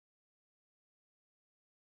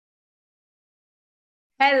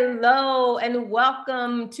Hello and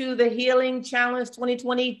welcome to the Healing Challenge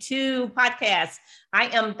 2022 podcast.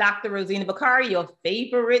 I am Dr. Rosina Bakari, your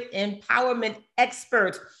favorite empowerment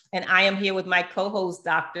expert, and I am here with my co-host,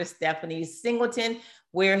 Dr. Stephanie Singleton.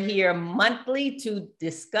 We're here monthly to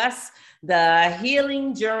discuss the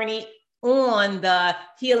healing journey on the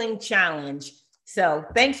Healing Challenge. So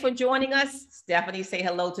thanks for joining us. Stephanie, say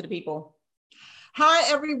hello to the people. Hi,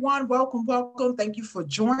 everyone. Welcome. Thank you for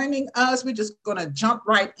joining us. We're just going to jump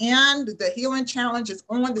right in. The Healing Challenge is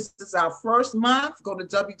on. This is our first month. Go to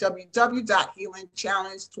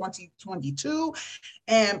www.healingchallenge2022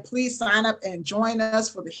 and please sign up and join us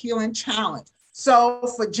for the Healing Challenge. So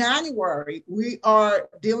for January, we are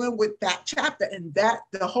dealing with that chapter, and that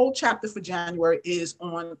the whole chapter for January is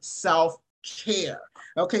on self-care.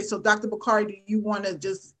 Okay, so Dr. Bakari, do you want to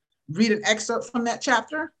just read an excerpt from that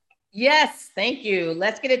chapter? Yes, thank you.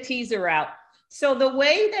 Let's get a teaser out. So the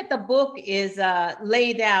way that the book is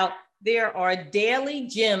laid out, there are daily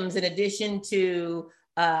gems in addition to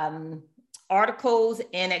articles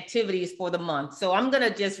and activities for the month. So I'm going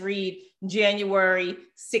to just read January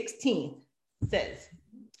 16th. It says,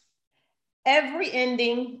 every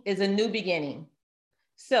ending is a new beginning.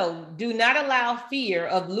 So do not allow fear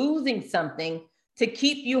of losing something to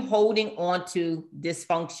keep you holding on to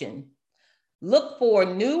dysfunction. Look for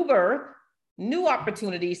new birth, new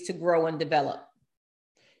opportunities to grow and develop.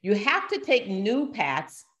 You have to take new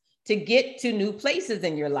paths to get to new places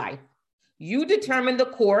in your life. You determine the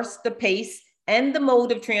course, the pace, and the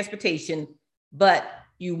mode of transportation, but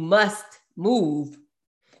you must move.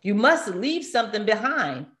 You must leave something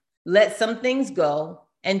behind, let some things go,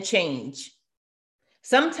 and change.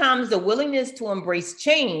 Sometimes the willingness to embrace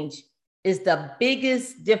change is the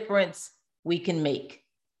biggest difference we can make.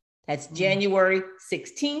 That's January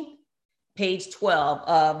 16th, page 12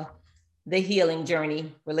 of the Healing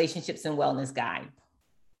Journey, Relationships and Wellness Guide.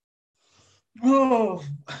 Oh,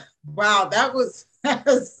 wow. That is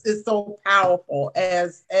so powerful,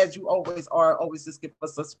 as you always are, always just give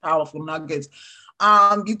us such powerful nuggets.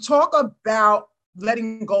 You talk about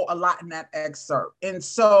letting go a lot in that excerpt. And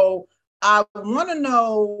so I want to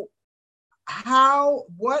know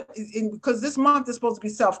because this month is supposed to be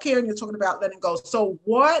self-care and you're talking about letting go. So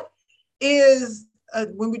what is,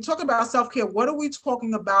 when we talk about self-care, what are we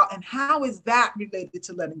talking about and how is that related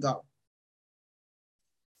to letting go?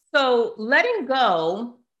 So letting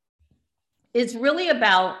go is really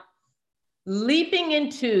about leaping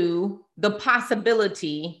into the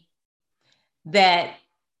possibility that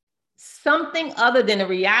something other than a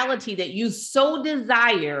reality that you so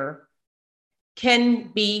desire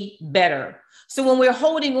can be better. So when we're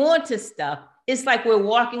holding on to stuff, it's like we're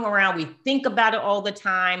walking around, we think about it all the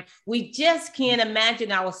time. We just can't imagine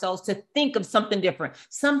ourselves to think of something different.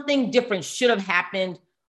 Something different should have happened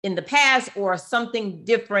in the past, or something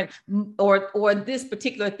different, or this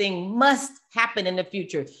particular thing must happen in the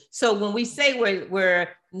future. So when we say we're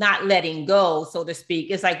not letting go, so to speak,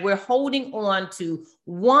 it's like we're holding on to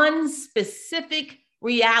one specific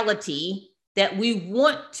reality that we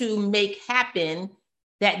want to make happen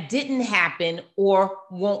that didn't happen or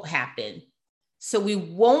won't happen. So we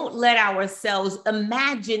won't let ourselves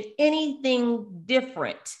imagine anything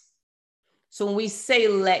different. So when we say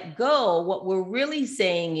let go, what we're really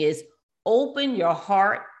saying is open your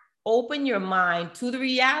heart, open your mind to the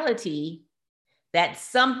reality that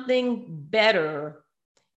something better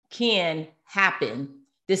can happen.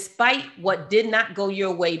 Despite what did not go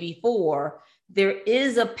your way before, there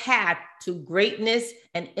is a path to greatness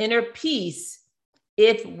and inner peace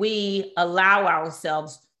if we allow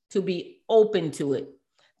ourselves to be open to it.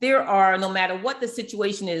 There are, no matter what the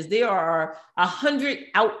situation is, there are 100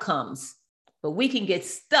 outcomes, but we can get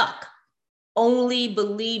stuck only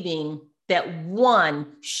believing that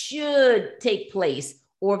one should take place,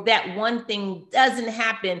 or if that one thing doesn't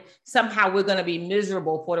happen, somehow we're going to be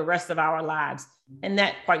miserable for the rest of our lives. And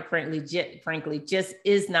that, quite frankly, just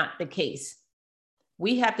is not the case.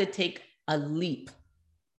 We have to take a leap.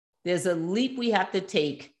 There's a leap we have to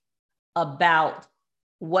take about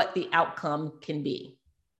what the outcome can be.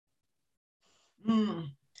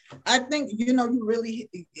 I think, you really,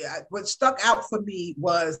 what stuck out for me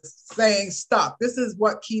was saying stuck. This is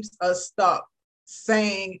what keeps us stuck,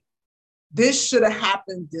 saying this should have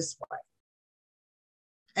happened this way.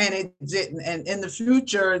 And it didn't. And in the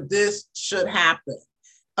future, this should happen.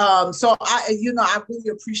 So I really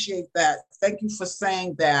appreciate that. Thank you for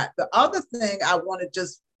saying that. The other thing I want to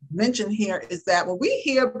just mention here is that when we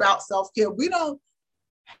hear about self-care, we don't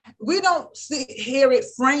hear it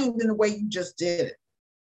framed in the way you just did it.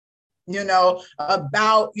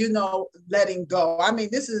 about, letting go. I mean,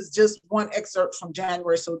 this is just one excerpt from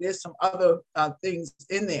January, so there's some other things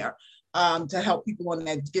in there to help people on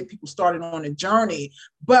that, get people started on a journey.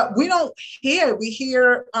 But we don't hear,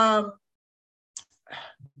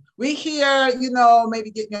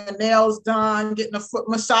 maybe getting your nails done, getting a foot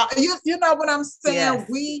massage. You know what I'm saying?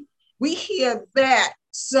 Yes. We hear that.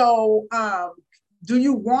 So do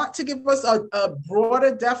you want to give us a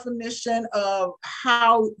broader definition of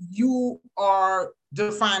how you are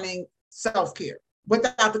defining self-care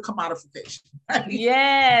without the commodification? Right?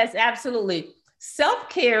 Yes, absolutely.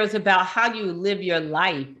 Self-care is about how you live your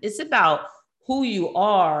life. It's about who you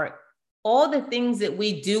are. All the things that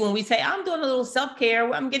we do when we say, I'm doing a little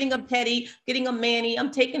self-care, I'm getting a pedi, getting a mani,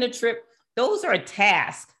 I'm taking a trip. Those are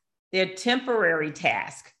tasks. They're temporary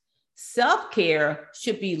tasks. Self-care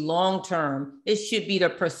should be long-term. It should be the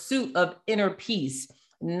pursuit of inner peace,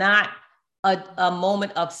 not a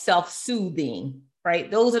moment of self-soothing, right?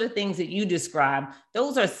 Those are the things that you describe.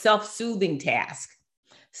 Those are self-soothing tasks.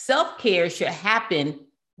 Self-care should happen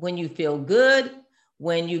when you feel good,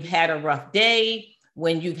 when you've had a rough day,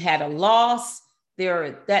 when you've had a loss.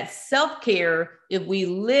 That self-care, if we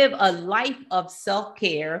live a life of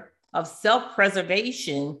self-care, of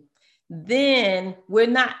self-preservation, then we're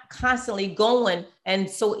not constantly going and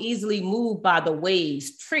so easily moved by the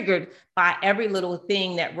waves, triggered by every little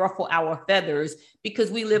thing that ruffle our feathers,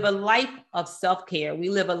 because we live a life of self-care. We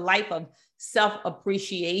live a life of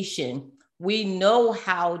self-appreciation. We know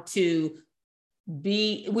how to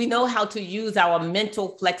use our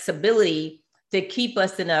mental flexibility to keep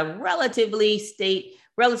us in a relative good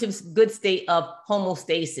state of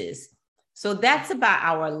homeostasis. So that's about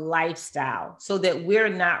our lifestyle, so that we're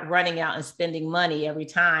not running out and spending money every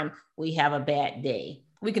time we have a bad day.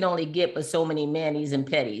 We can only get but so many manis and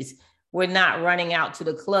petties. We're not running out to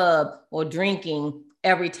the club or drinking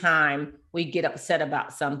every time we get upset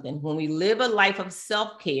about something. When we live a life of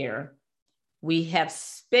self-care, we have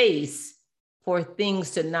space for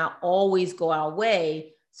things to not always go our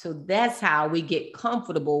way. So that's how we get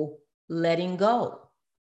comfortable letting go.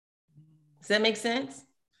 Does that make sense?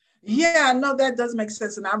 Yeah, no, that does make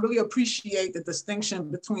sense. And I really appreciate the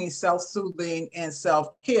distinction between self-soothing and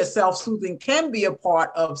self-care. Self-soothing can be a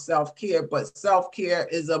part of self-care, but self-care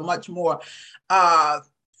is a much more,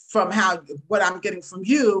 from what I'm getting from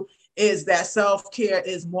you is that self-care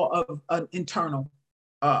is more of an internal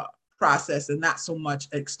process and not so much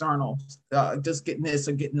external, just getting this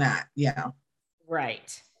or getting that. Yeah.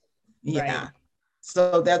 Right. Yeah. Right.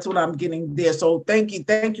 So that's what I'm getting there. So thank you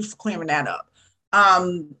for clearing that up.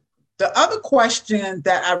 The other question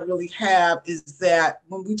that I really have is that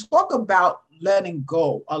when we talk about letting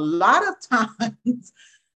go, a lot of times,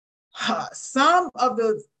 some of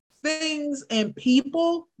the things and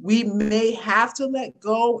people we may have to let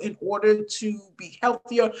go in order to be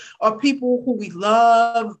healthier, or people who we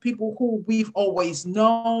love, people who we've always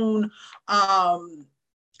known.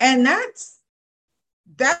 And that's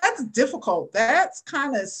difficult. That's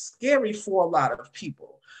kind of scary for a lot of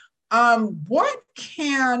people. What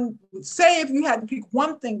can, say if you had to pick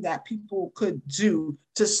one thing that people could do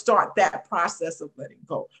to start that process of letting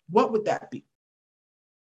go, what would that be?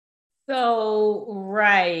 So,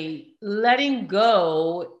 right, letting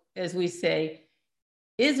go, as we say,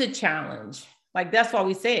 is a challenge. Like, that's why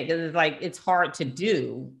we say it, because it's like, it's hard to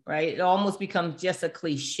do, right? It almost becomes just a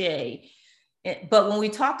cliche. But when we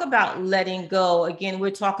talk about letting go, again,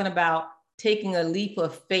 we're talking about taking a leap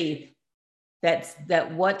of faith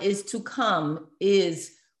that what is to come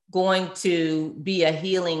is going to be a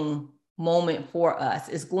healing moment for us.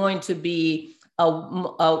 It's going to be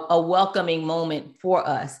a welcoming moment for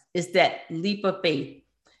us. It's that leap of faith.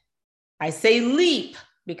 I say leap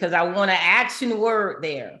because I want an action word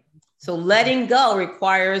there. So letting go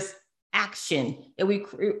requires action.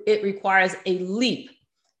 It requires a leap.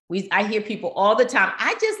 I hear people all the time,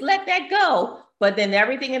 I just let that go. But then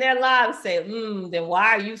everything in their lives say, then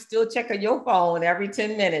why are you still checking your phone every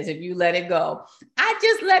 10 minutes if you let it go? I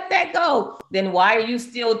just let that go. Then why are you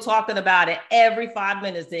still talking about it every 5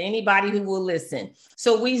 minutes to anybody who will listen?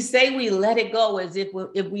 So we say we let it go as if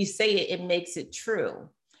we say it, it makes it true.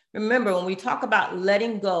 Remember, when we talk about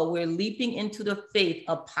letting go, we're leaping into the faith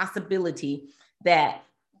of possibility that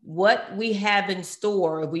what we have in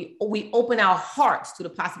store, we open our hearts to the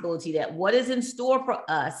possibility that what is in store for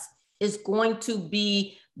us is going to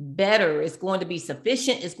be better. It's going to be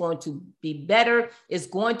sufficient. It's going to be better. It's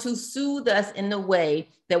going to soothe us in the way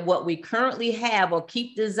that what we currently have or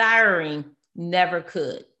keep desiring never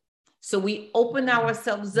could. So we open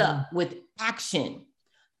ourselves up with action.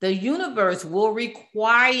 The universe will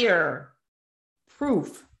require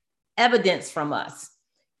proof, evidence from us.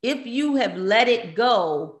 If you have let it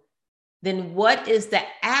go, then what is the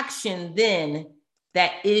action then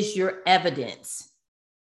that is your evidence?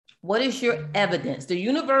 What is your evidence? The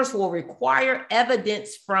universe will require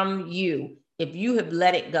evidence from you if you have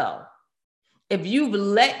let it go. If you've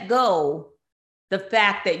let go the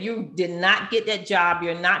fact that you did not get that job,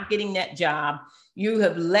 you're not getting that job, you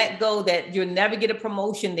have let go that you'll never get a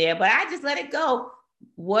promotion there, but I just let it go.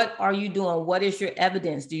 What are you doing? What is your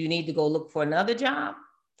evidence? Do you need to go look for another job?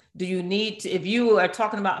 Do you need to, if you are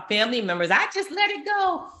talking about family members, I just let it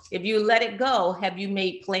go. If you let it go, have you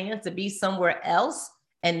made plans to be somewhere else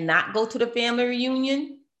and not go to the family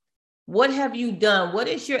reunion? What have you done? What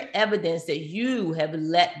is your evidence that you have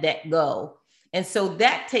let that go? And so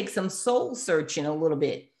that takes some soul searching a little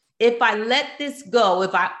bit. If I let this go,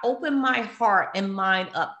 if I open my heart and mind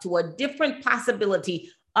up to a different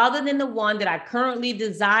possibility other than the one that I currently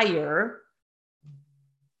desire,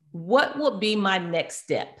 what will be my next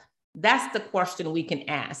step? That's the question we can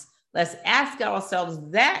ask. Let's ask ourselves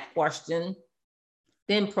that question,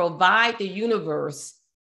 then provide the universe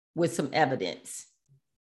with some evidence.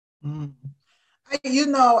 Mm.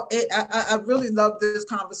 I really love this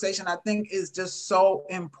conversation. I think it's just so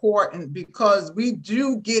important because we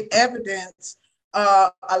do get evidence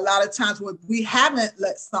a lot of times when we haven't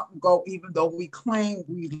let something go, even though we claim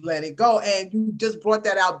we let it go. And you just brought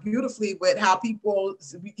that out beautifully with how people,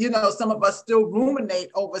 some of us still ruminate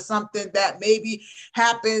over something that maybe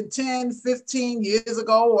happened 10, 15 years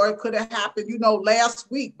ago, or it could have happened,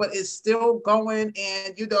 last week, but it's still going.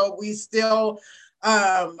 And, we still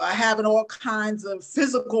having all kinds of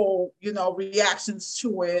physical, reactions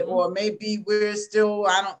to it, or maybe we're still,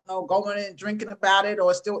 I don't know, going and drinking about it,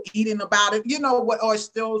 or still eating about it, or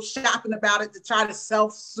still shopping about it to try to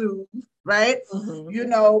self-soothe, right?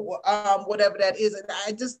 Mm-hmm. Whatever that is. And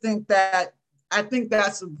I just think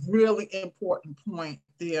that's a really important point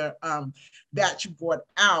there that you brought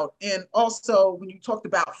out. And also when you talked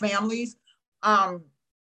about families,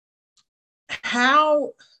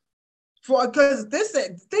 because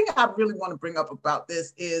the thing I really want to bring up about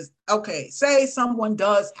this is, okay, say someone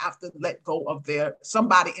does have to let go of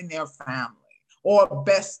somebody in their family, or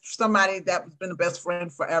somebody that has been a best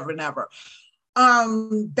friend forever and ever.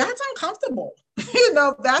 That's uncomfortable.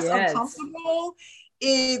 That's uncomfortable.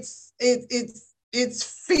 It's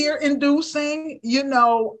fear-inducing,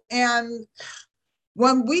 and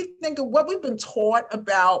when we think of what we've been taught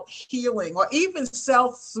about healing or even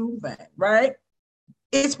self-soothing, right?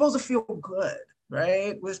 It's supposed to feel good,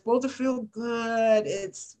 right? We're supposed to feel good.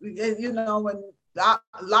 It's, when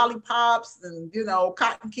lollipops and,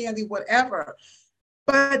 cotton candy, whatever.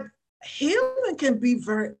 But healing can be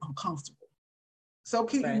very uncomfortable. So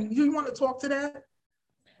you want to talk to that?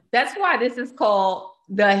 That's why this is called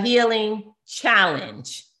the Healing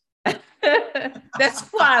Challenge. That's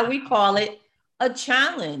why we call it a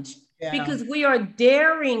challenge, because we are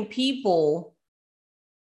daring people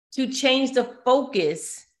to change the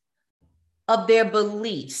focus of their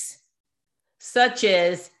beliefs, such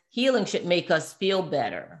as healing should make us feel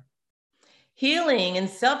better. Healing and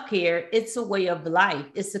self-care, it's a way of life.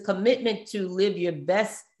 It's a commitment to live your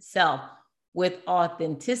best self with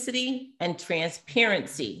authenticity and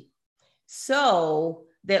transparency, so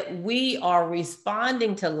that we are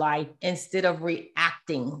responding to life instead of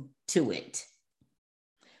reacting to it.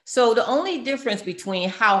 So the only difference between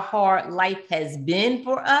how hard life has been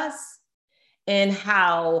for us and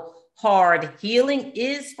how hard healing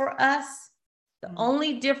is for us, the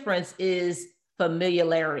only difference is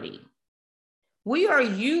familiarity. We are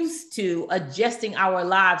used to adjusting our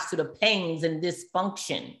lives to the pains and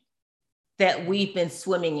dysfunction that we've been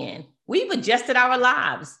swimming in. We've adjusted our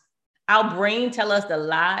lives. Our brain tells us the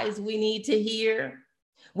lies we need to hear.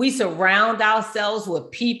 We surround ourselves with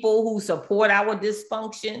people who support our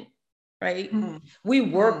dysfunction, right? Mm-hmm. We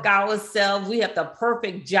work ourselves. We have the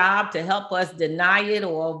perfect job to help us deny it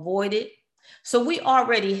or avoid it. So we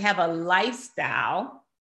already have a lifestyle,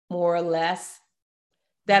 more or less,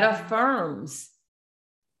 that affirms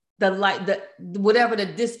whatever the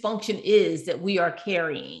dysfunction is that we are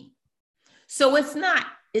carrying. So it's not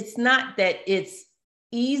that it's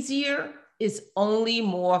easier, it's only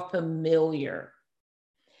more familiar.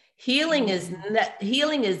 Healing is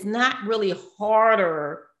not really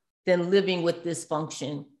harder than living with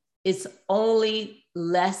dysfunction. It's only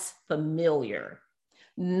less familiar.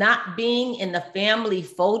 Not being in the family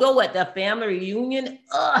photo at the family reunion,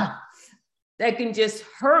 that can just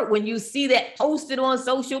hurt when you see that posted on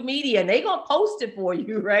social media, and they're gonna post it for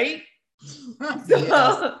you, right?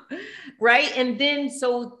 Yes. Right. And then,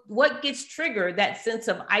 so what gets triggered? That sense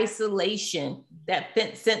of isolation, that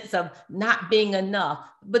sense of not being enough.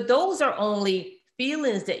 But those are only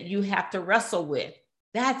feelings that you have to wrestle with.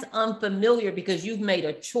 That's unfamiliar because you've made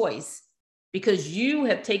a choice, because you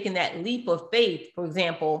have taken that leap of faith, for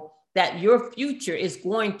example, that your future is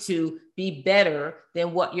going to be better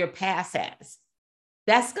than what your past has.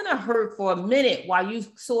 That's going to hurt for a minute while you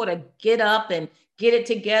sort of get up and get it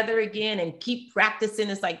together again and keep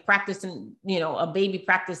practicing. It's like practicing, a baby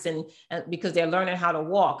practicing because they're learning how to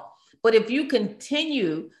walk. But if you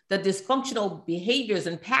continue the dysfunctional behaviors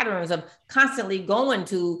and patterns of constantly going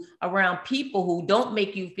to around people who don't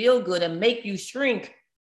make you feel good and make you shrink,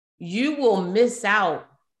 you will miss out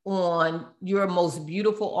on your most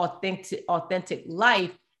beautiful, authentic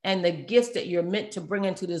life and the gifts that you're meant to bring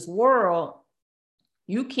into this world.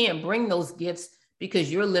 You can't bring those gifts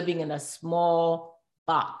because you're living in a small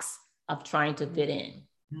box of trying to fit in.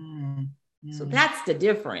 Mm-hmm. So that's the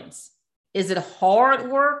difference. Is it hard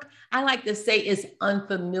work? I like to say it's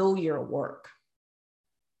unfamiliar work.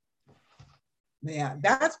 Yeah,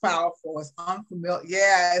 that's powerful. It's unfamiliar.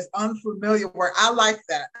 Yeah, it's unfamiliar work. I like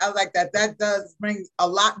that. That does bring a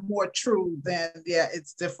lot more true than,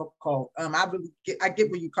 it's difficult. I get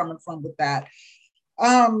where you're coming from with that.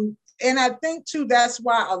 And I think too, that's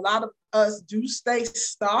why a lot of us do stay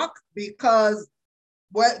stuck, because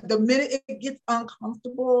the minute it gets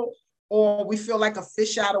uncomfortable, or we feel like a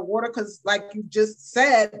fish out of water, because like you just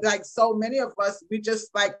said, like so many of us, we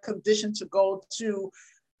just like conditioned to go to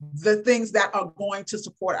the things that are going to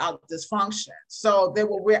support our dysfunction. So then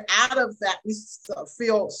when we're out of that, we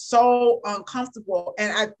feel so uncomfortable.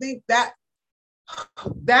 And I think that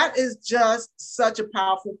is just such a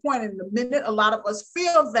powerful point. And the minute a lot of us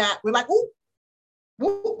feel that, we're like,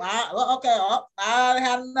 I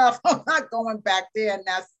had enough. I'm not going back there. And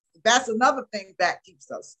that's another thing that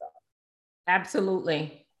keeps us stuck.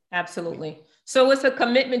 Absolutely. So it's a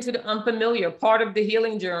commitment to the unfamiliar. Part of the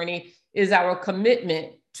healing journey is our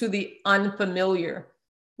commitment to the unfamiliar.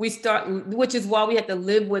 Which is why we have to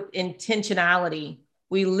live with intentionality.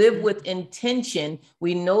 We live with intention.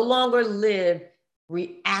 We no longer live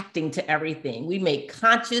reacting to everything. We make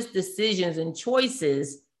conscious decisions and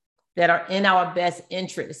choices that are in our best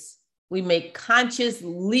interests. We make conscious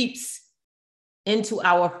leaps into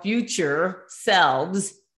our future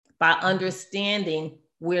selves by understanding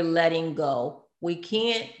we're letting go. We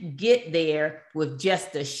can't get there with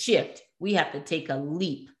just a shift. We have to take a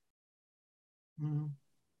leap. Mm-hmm.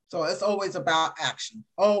 So it's always about action.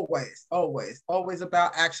 Always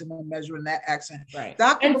about action and measuring that action. Right.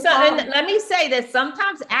 And let me say that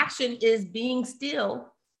sometimes action is being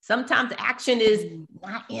still. Sometimes action is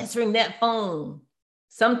not answering that phone.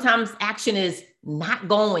 Sometimes action is not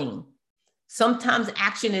going. Sometimes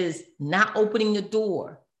action is not opening the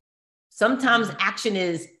door. Sometimes action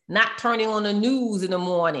is not turning on the news in the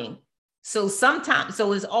morning. So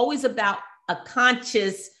it's always about a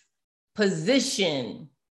conscious position.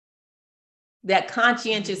 That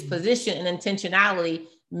conscientious position and intentionality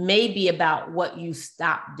may be about what you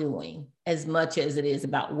stop doing as much as it is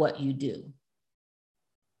about what you do.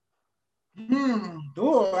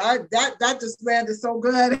 That just landed so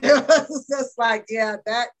good. It was just like,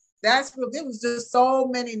 that's what it was. Just so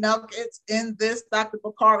many nuggets in this, Dr.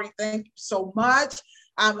 Bakari. Thank you so much.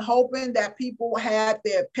 I'm hoping that people had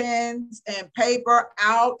their pens and paper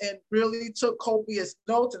out and really took copious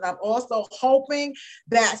notes. And I'm also hoping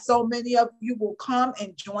that so many of you will come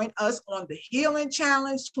and join us on the Healing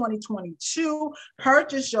Challenge 2022.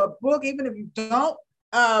 Purchase your book. Even if you don't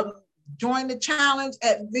join the challenge,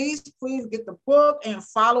 at least please get the book and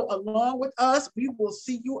follow along with us. We will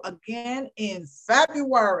see you again in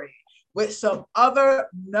February with some other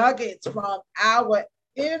nuggets from our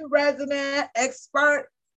in-resident expert,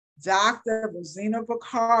 Dr. Rosina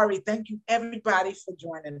Bakari. Thank you, everybody, for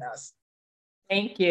joining us. Thank you.